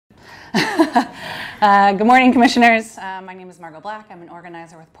Good morning, commissioners. My name is Margot Black. I'm an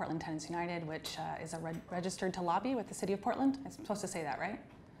organizer with Portland Tenants United, which is registered to lobby with the city of Portland. I'm supposed to say that, right?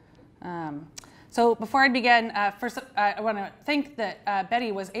 So before I begin, first I want to thank that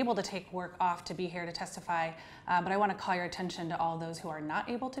Betty was able to take work off to be here to testify, but I want to call your attention to all those who are not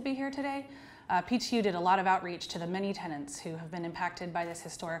able to be here today. PTU did a lot of outreach to the many tenants who have been impacted by this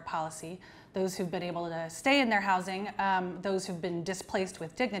historic policy, those who've been able to stay in their housing, those who've been displaced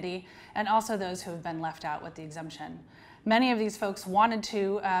with dignity, and also those who have been left out with the exemption. Many of these folks wanted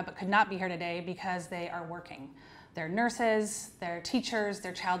to, but could not be here today because they are working. They're nurses, they're teachers,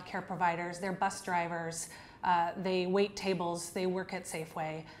 they're child care providers, they're bus drivers, they wait tables, they work at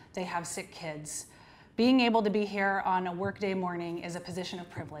Safeway, they have sick kids. Being able to be here on a workday morning is a position of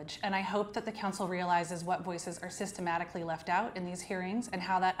privilege, and I hope that the council realizes what voices are systematically left out in these hearings and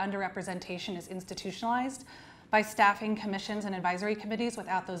how that underrepresentation is institutionalized by staffing commissions and advisory committees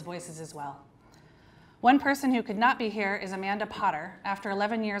without those voices as well. One person who could not be here is Amanda Potter. After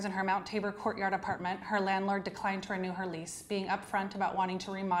 11 years in her Mount Tabor courtyard apartment, her landlord declined to renew her lease, being upfront about wanting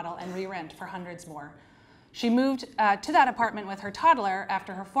to remodel and re-rent for hundreds more. She moved to that apartment with her toddler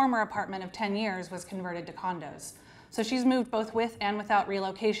after her former apartment of 10 years was converted to condos. So she's moved both with and without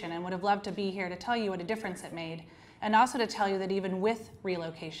relocation and would have loved to be here to tell you what a difference it made, and also to tell you that even with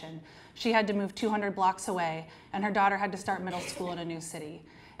relocation, she had to move 200 blocks away and her daughter had to start middle school in a new city.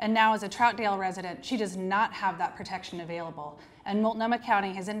 And now as a Troutdale resident, she does not have that protection available. And Multnomah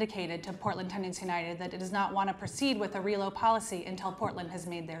County has indicated to Portland Tenants United that it does not want to proceed with a relo policy until Portland has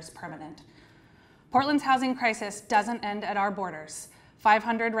made theirs permanent. Portland's housing crisis doesn't end at our borders.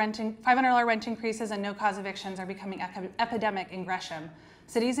 $500 rent increases and no-cause evictions are becoming epidemic in Gresham.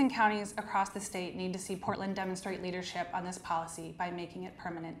 Cities and counties across the state need to see Portland demonstrate leadership on this policy by making it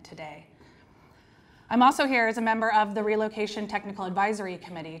permanent today. I'm also here as a member of the Relocation Technical Advisory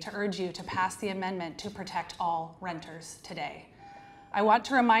Committee to urge you to pass the amendment to protect all renters today. I want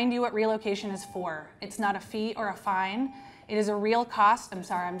to remind you what relocation is for. It's not a fee or a fine. It is a real cost. I'm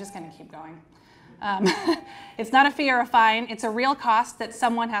sorry, I'm just going to keep going. It's not a fee or a fine, it's a real cost that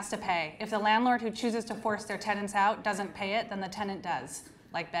someone has to pay. If the landlord who chooses to force their tenants out doesn't pay it, then the tenant does,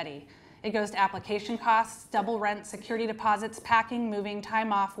 like Betty. It goes to application costs, double rent, security deposits, packing, moving,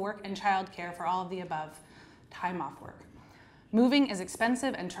 time off work, and childcare for all of the above. Time off work. Moving is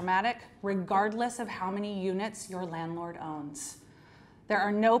expensive and traumatic, regardless of how many units your landlord owns. There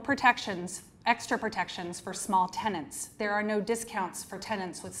are no protections, extra protections for small tenants. There are no discounts for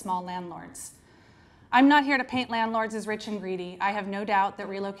tenants with small landlords. I'm not here to paint landlords as rich and greedy. I have no doubt that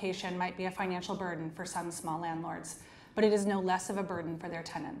relocation might be a financial burden for some small landlords, but it is no less of a burden for their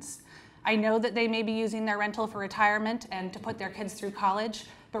tenants. I know that they may be using their rental for retirement and to put their kids through college,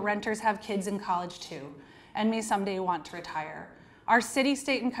 but renters have kids in college too, and may someday want to retire. Our city,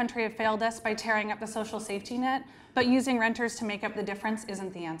 state, and country have failed us by tearing up the social safety net, but using renters to make up the difference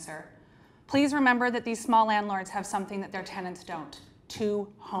isn't the answer. Please remember that these small landlords have something that their tenants don't: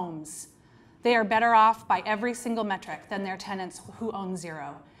 2 homes. They are better off by every single metric than their tenants who own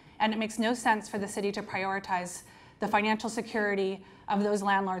 0. And it makes no sense for the city to prioritize the financial security of those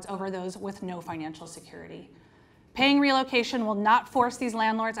landlords over those with no financial security. Paying relocation will not force these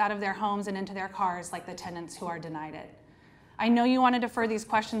landlords out of their homes and into their cars like the tenants who are denied it. I know you want to defer these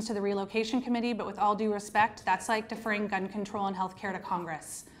questions to the relocation committee, but with all due respect, that's like deferring gun control and healthcare to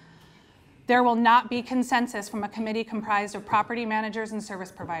Congress. There will not be consensus from a committee comprised of property managers and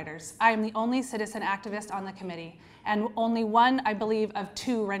service providers. I am the only citizen activist on the committee, and only one, I believe, of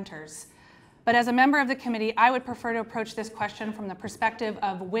 2 renters. But as a member of the committee, I would prefer to approach this question from the perspective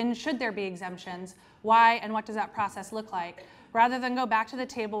of when should there be exemptions, why, and what does that process look like, rather than go back to the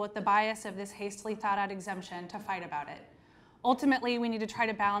table with the bias of this hastily thought out exemption to fight about it. Ultimately, we need to try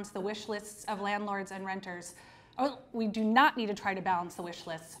to balance the wish lists of landlords and renters. We do not need to try to balance the wish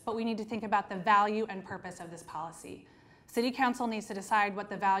lists, but we need to think about the value and purpose of this policy. City Council needs to decide what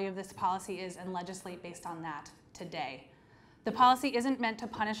the value of this policy is and legislate based on that today. The policy isn't meant to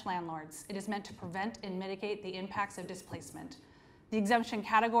punish landlords. It is meant to prevent and mitigate the impacts of displacement. The exemption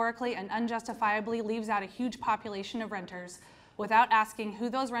categorically and unjustifiably leaves out a huge population of renters without asking who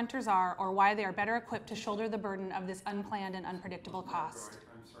those renters are or why they are better equipped to shoulder the burden of this unplanned and unpredictable cost.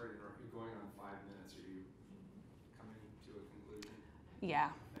 I'm sorry to interrupt you. Going on 5 minutes, are you coming to a conclusion? Yeah,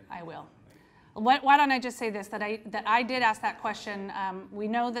 I will. Why don't I just say this, that I did ask that question. We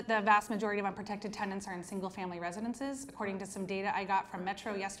know that the vast majority of unprotected tenants are in single-family residences. According to some data I got from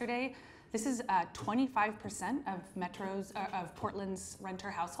Metro yesterday, this is 25% of Portland's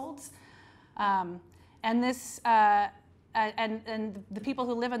renter households. And this and the people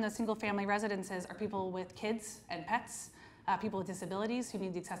who live in those single-family residences are people with kids and pets. people with disabilities who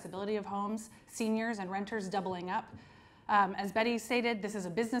need the accessibility of homes, seniors and renters doubling up. As Betty stated, this is a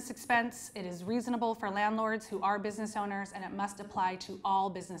business expense. It is reasonable for landlords who are business owners, and it must apply to all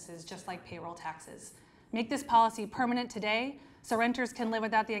businesses, just like payroll taxes. Make this policy permanent today so renters can live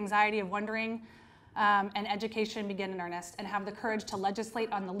without the anxiety of wondering and education begin in earnest, and have the courage to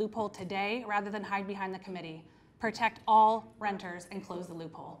legislate on the loophole today rather than hide behind the committee. Protect all renters and close the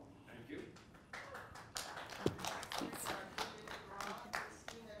loophole.